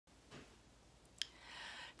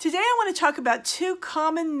Today I want to talk about two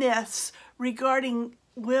common myths regarding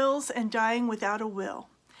wills and dying without a will.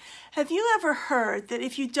 Have you ever heard that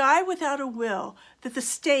if you die without a will, that the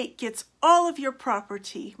state gets all of your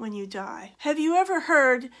property when you die? Have you ever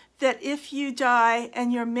heard that if you die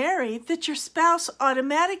and you're married, that your spouse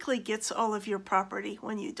automatically gets all of your property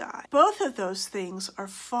when you die? Both of those things are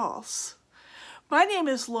false. My name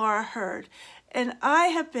is Laura Hurd, and I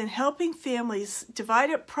have been helping families divide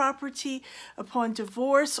up property upon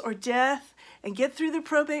divorce or death and get through the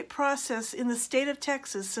probate process in the state of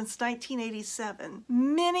Texas since 1987.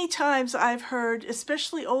 Many times I've heard,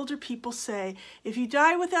 especially older people, say, if you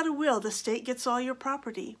die without a will, the state gets all your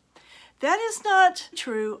property. That is not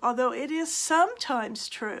true, although it is sometimes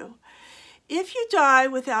true. If you die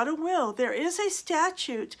without a will, there is a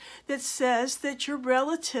statute that says that your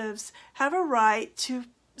relatives have a right to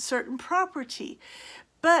certain property,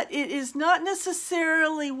 but it is not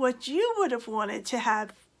necessarily what you would have wanted to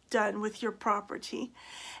have done with your property.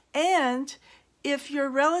 And if your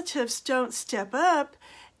relatives don't step up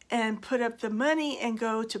and put up the money and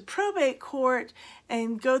go to probate court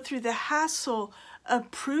and go through the hassle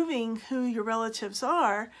of proving who your relatives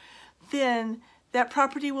are, then that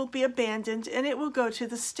property will be abandoned and it will go to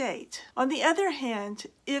the state. On the other hand,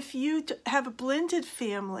 if you have a blended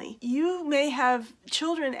family, you may have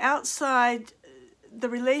children outside the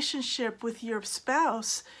relationship with your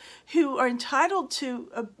spouse who are entitled to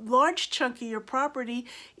a large chunk of your property,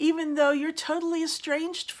 even though you're totally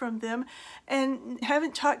estranged from them and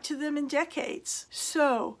haven't talked to them in decades.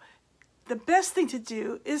 So the best thing to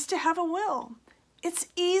do is to have a will. It's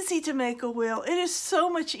easy to make a will. It is so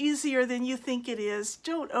much easier than you think it is.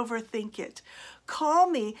 Don't overthink it. Call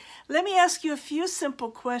me. Let me ask you a few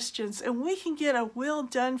simple questions and we can get a will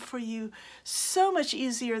done for you so much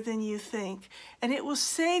easier than you think. And it will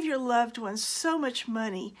save your loved ones so much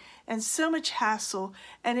money and so much hassle,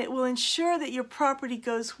 and it will ensure that your property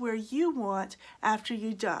goes where you want after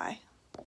you die.